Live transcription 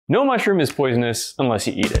No mushroom is poisonous unless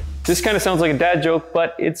you eat it. This kind of sounds like a dad joke,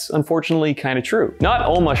 but it's unfortunately kind of true. Not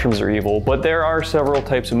all mushrooms are evil, but there are several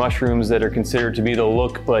types of mushrooms that are considered to be the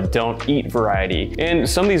look but don't eat variety. And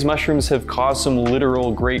some of these mushrooms have caused some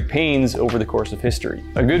literal great pains over the course of history.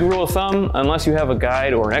 A good rule of thumb, unless you have a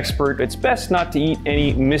guide or an expert, it's best not to eat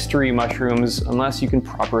any mystery mushrooms unless you can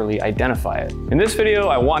properly identify it. In this video,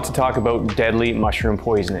 I want to talk about deadly mushroom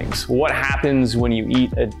poisonings. What happens when you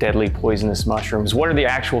eat a deadly poisonous mushrooms? What are the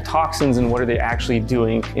actual toxins and what are they actually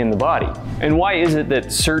doing in the body? And why is it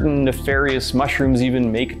that certain nefarious mushrooms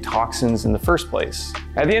even make toxins in the first place?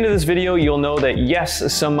 At the end of this video, you'll know that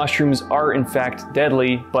yes, some mushrooms are in fact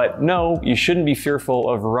deadly, but no, you shouldn't be fearful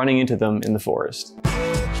of running into them in the forest.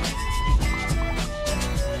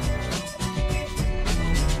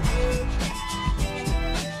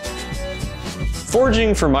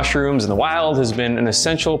 Foraging for mushrooms in the wild has been an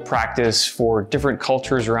essential practice for different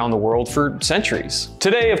cultures around the world for centuries.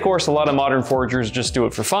 Today, of course, a lot of modern foragers just do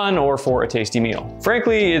it for fun or for a tasty meal.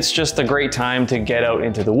 Frankly, it's just a great time to get out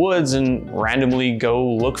into the woods and randomly go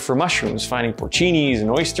look for mushrooms, finding porcinis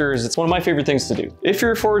and oysters. It's one of my favorite things to do. If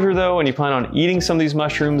you're a forager though, and you plan on eating some of these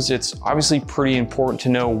mushrooms, it's obviously pretty important to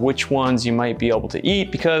know which ones you might be able to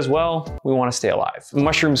eat because, well, we want to stay alive.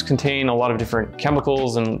 Mushrooms contain a lot of different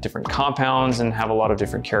chemicals and different compounds and have a lot of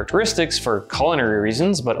different characteristics for culinary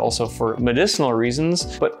reasons, but also for medicinal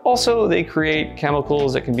reasons, but also they create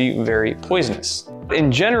chemicals that can be very poisonous. In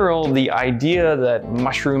general, the idea that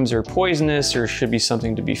mushrooms are poisonous or should be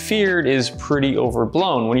something to be feared is pretty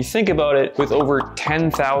overblown. When you think about it, with over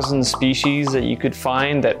 10,000 species that you could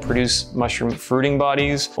find that produce mushroom fruiting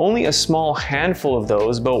bodies, only a small handful of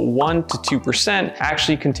those, about 1 to 2%,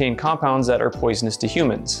 actually contain compounds that are poisonous to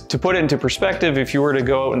humans. To put it into perspective, if you were to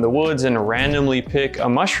go out in the woods and randomly pick a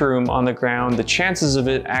mushroom on the ground, the chances of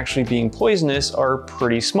it actually being poisonous are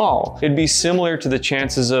pretty small. It'd be similar to the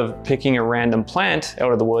chances of picking a random plant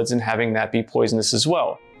out of the woods and having that be poisonous as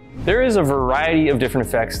well. There is a variety of different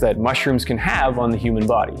effects that mushrooms can have on the human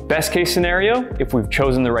body. Best case scenario, if we've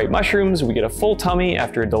chosen the right mushrooms, we get a full tummy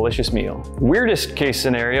after a delicious meal. Weirdest case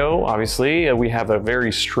scenario, obviously, we have a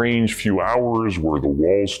very strange few hours where the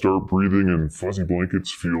walls start breathing and fuzzy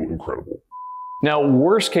blankets feel incredible. Now,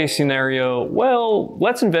 worst case scenario, well,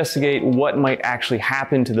 let's investigate what might actually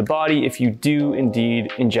happen to the body if you do indeed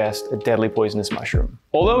ingest a deadly poisonous mushroom.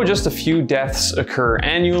 Although just a few deaths occur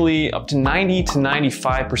annually, up to 90 to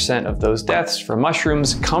 95% of those deaths from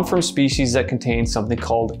mushrooms come from species that contain something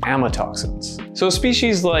called amatoxins. So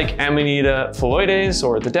species like Amanita phalloides,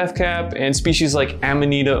 or the death cap, and species like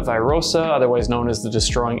Amanita virosa, otherwise known as the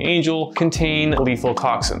destroying angel, contain lethal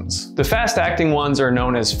toxins. The fast-acting ones are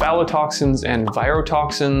known as phallotoxins and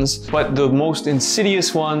virotoxins, but the most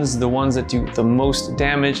insidious ones, the ones that do the most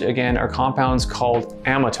damage, again, are compounds called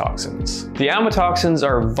amatoxins. The amatoxins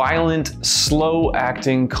are violent,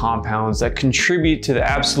 slow-acting compounds that contribute to the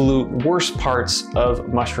absolute worst parts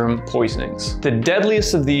of mushroom poisonings. The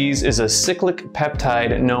deadliest of these is a cyclic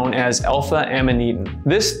peptide known as alpha-amanitin.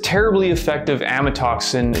 This terribly effective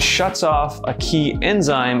amatoxin shuts off a key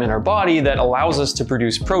enzyme in our body that allows us to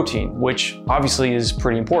produce protein, which obviously is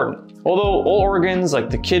pretty important. Although all organs like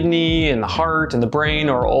the kidney and the heart and the brain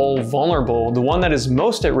are all vulnerable, the one that is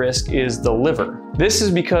most at risk is the liver. This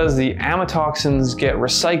is because the amatoxins get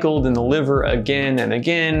recycled in the liver again and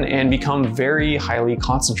again and become very highly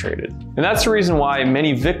concentrated. And that's the reason why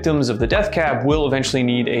many victims of the death cap will eventually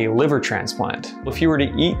need a liver transplant. If you were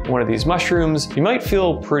to eat one of these mushrooms, you might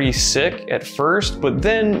feel pretty sick at first, but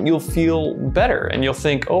then you'll feel better and you'll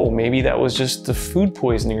think, oh, maybe that was just the food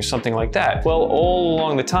poisoning or something like that. Well, all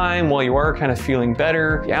along the time, while you are kind of feeling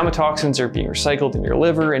better, the amatoxins are being recycled in your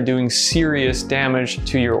liver and doing serious damage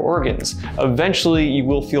to your organs. Eventually, you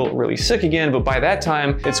will feel really sick again, but by that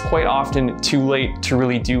time, it's quite often too late to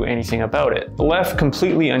really do anything about it. Left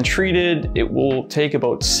completely untreated, it will take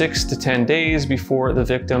about 6 to 10 days before the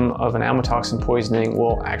victim of an amatoxin poisoning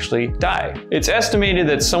will actually die. It's estimated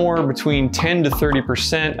that somewhere between 10 to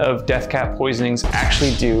 30% of death cap poisonings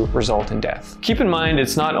actually do result in death. Keep in mind,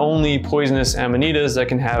 it's not only poisonous amanitas that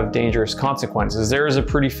can have dangerous consequences. There is a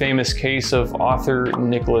pretty famous case of author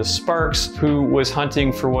Nicholas Sparks, who was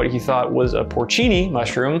hunting for what he thought was a porcini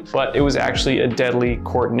mushroom, but it was actually a deadly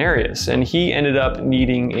Cortinarius, and he ended up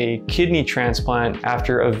needing a kidney transplant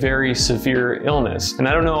after a very severe illness. And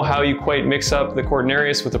I don't know how you quite mix up the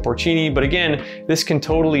Cortinarius with the porcini, but again, this can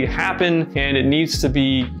totally happen, and it needs to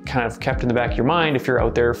be kind of kept in the back of your mind if you're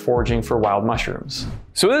out there foraging for wild mushrooms.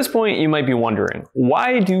 So at this point, you might be wondering,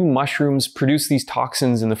 why do mushrooms produce these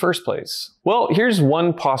toxins in the first place? Well, here's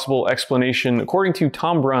one possible explanation according to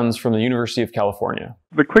Tom Bruns from the University of California.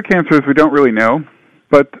 The quick answer is we don't really know,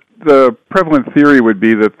 but The prevalent theory would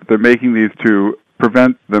be that they're making these to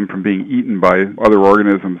prevent them from being eaten by other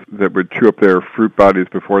organisms that would chew up their fruit bodies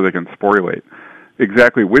before they can sporulate.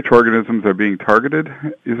 Exactly which organisms are being targeted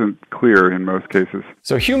isn't clear in most cases.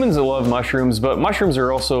 So humans love mushrooms, but mushrooms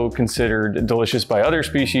are also considered delicious by other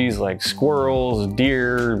species like squirrels,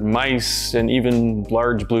 deer, mice, and even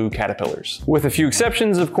large blue caterpillars. With a few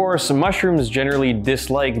exceptions, of course, mushrooms generally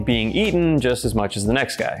dislike being eaten just as much as the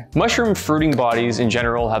next guy. Mushroom fruiting bodies in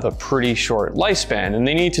general have a pretty short lifespan, and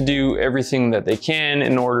they need to do everything that they can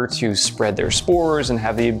in order to spread their spores and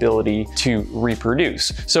have the ability to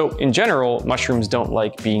reproduce. So in general, mushrooms don't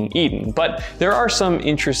like being eaten, but there are some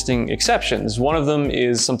interesting exceptions. One of them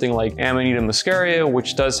is something like Amanita muscaria,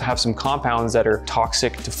 which does have some compounds that are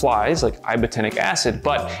toxic to flies, like ibotenic acid,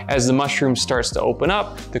 but as the mushroom starts to open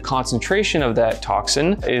up, the concentration of that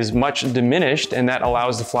toxin is much diminished, and that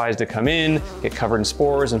allows the flies to come in, get covered in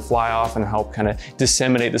spores, and fly off and help kind of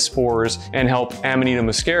disseminate the spores and help Amanita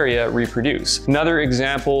muscaria reproduce. Another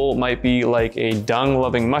example might be like a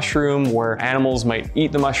dung-loving mushroom, where animals might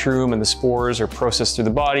eat the mushroom and the spores are processed through the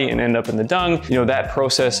body and end up in the dung. You know, that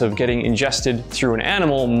process of getting ingested through an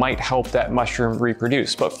animal might help that mushroom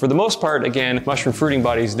reproduce. But for the most part, again, mushroom fruiting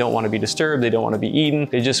bodies don't want to be disturbed, they don't want to be eaten,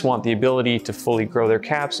 they just want the ability to fully grow their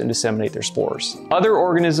caps and disseminate their spores. Other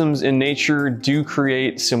organisms in nature do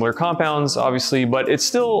create similar compounds, obviously, but it's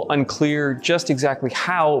still unclear just exactly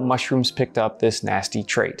how mushrooms picked up this nasty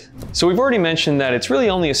trait. So we've already mentioned that it's really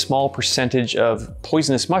only a small percentage of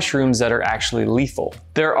poisonous mushrooms that are actually lethal.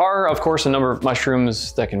 There are, of course, a number of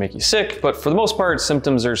mushrooms that can make you sick, but for the most part,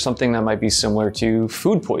 symptoms are something that might be similar to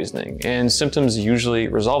food poisoning, and symptoms usually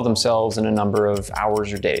resolve themselves in a number of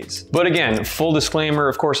hours or days. But again, full disclaimer,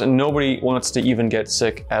 of course, nobody wants to even get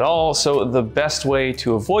sick at all, so the best way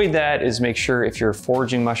to avoid that is make sure if you're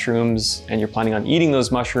foraging mushrooms and you're planning on eating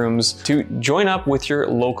those mushrooms to join up with your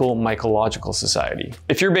local mycological society.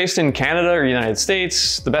 If you're based in Canada or United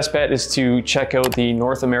States, the best bet is to check out the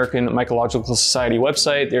North American Mycological Society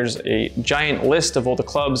website. There's a giant list of all the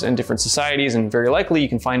clubs and different societies, and very likely you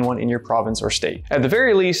can find one in your province or state. At the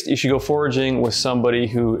very least, you should go foraging with somebody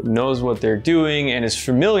who knows what they're doing and is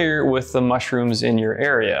familiar with the mushrooms in your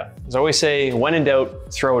area. As I always say, when in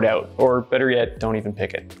doubt, throw it out, or better yet, don't even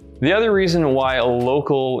pick it. The other reason why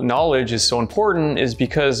local knowledge is so important is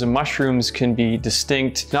because mushrooms can be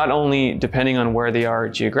distinct not only depending on where they are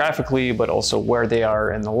geographically, but also where they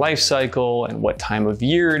are in the life cycle and what time of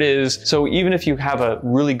year it is. So even if you have a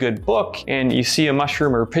really good book and you see a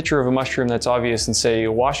mushroom or a picture of a mushroom that's obvious in, say,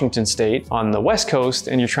 Washington State on the West Coast,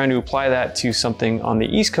 and you're trying to apply that to something on the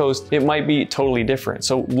East Coast, it might be totally different.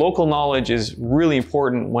 So local knowledge is really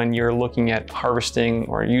important when you're looking at harvesting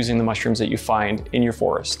or using the mushrooms that you find in your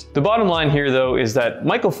forest. The bottom line here, though, is that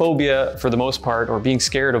mycophobia, for the most part, or being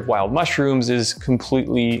scared of wild mushrooms, is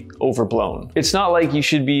completely overblown. It's not like you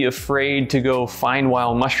should be afraid to go find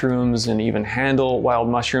wild mushrooms and even handle wild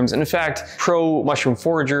mushrooms. And in fact, pro mushroom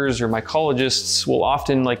foragers or mycologists will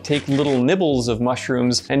often take little nibbles of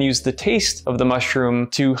mushrooms and use the taste of the mushroom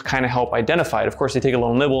to kind of help identify it. Of course, they take a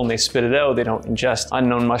little nibble and they spit it out. They don't ingest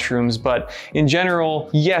unknown mushrooms. But in general,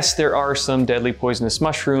 yes, there are some deadly poisonous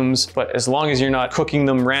mushrooms, but as long as you're not cooking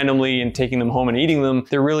them randomly and taking them home and eating them,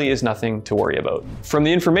 there really is nothing to worry about. From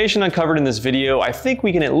the information uncovered in this video, I think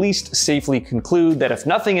we can at least safely conclude that if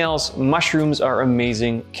nothing else, mushrooms are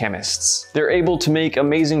amazing chemists. They're able to make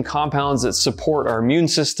amazing compounds that support our immune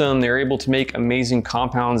system, they're able to make amazing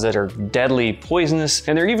compounds that are deadly poisonous,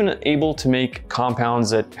 and they're even able to make compounds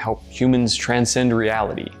that help humans transcend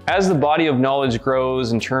reality. As the body of knowledge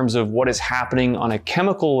grows in terms of what is happening on a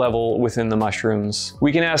chemical level within the mushrooms,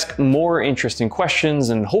 we can ask more interesting questions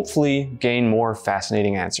and hopefully gain more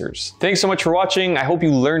fascinating answers. Thanks so much for watching. I hope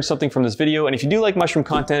you learned something from this video, and if you do like mushroom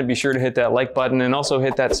content, be sure to hit that like button and also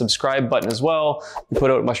hit that subscribe button as well. We put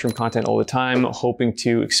out mushroom content all the time, hoping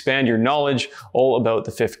to expand your knowledge all about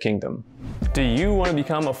the Fifth Kingdom. Do you want to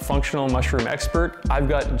become a functional mushroom expert? I've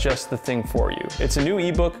got just the thing for you. It's a new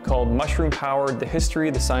ebook called Mushroom Powered: The History,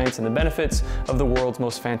 the Science, and the Benefits of the World's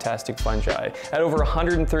Most Fantastic Fungi. At over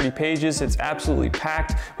 130 pages, it's absolutely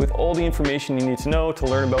packed with all the information you need to know to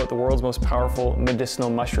learn about the world's most powerful medicinal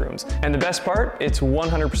mushrooms. And the best part, it's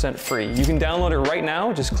 100% free. You can download it right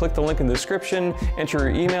now. Just click the link in the description, enter your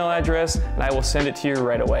email address, and I will send it to you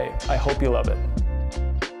right away. I hope you love it.